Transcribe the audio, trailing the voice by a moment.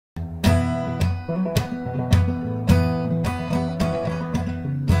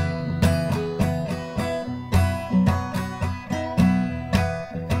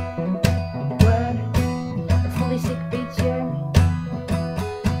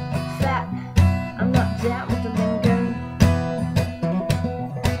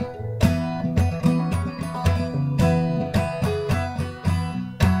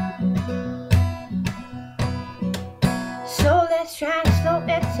So let's try to slow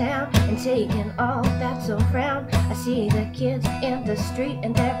it down and taking all that's around. I see the kids in the street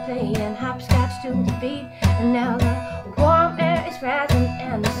and they're playing hopscotch to the beat. And now the warm air is rising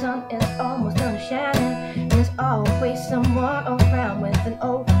and the sun is almost done shining. And there's always someone around with an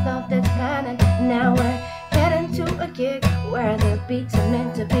old love that's pining. Now we're heading to a gig where the beats are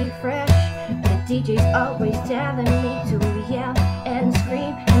meant to be fresh. The DJ's always telling me to yell and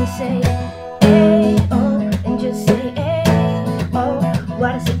scream and say, hey, oh, and just say, hey.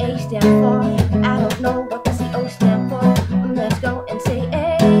 What does the A stand for? I don't know. What does the O stand for? Let's go and say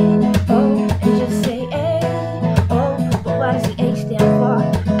A, O, and just say A, O. But what does the A stand for?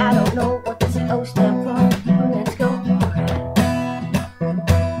 I don't know. What does the O stand for? Let's go.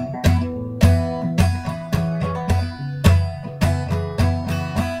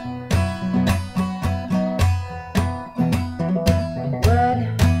 What?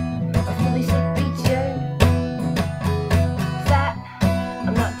 A fully sick preacher. Fat.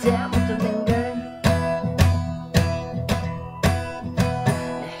 I'm not down with the linger.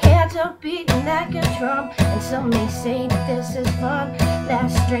 The hands are beating like a drum, and some may say that this is fun.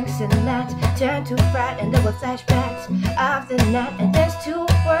 Last drinks and lights turn to fright, and there were flashbacks of the night. And there's two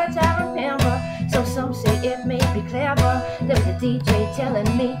words I remember, so some say it may be clever. There was the DJ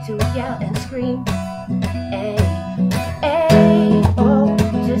telling me to yell and scream, A, A, O,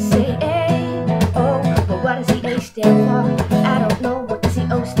 just say A, O. But what does the A stand for?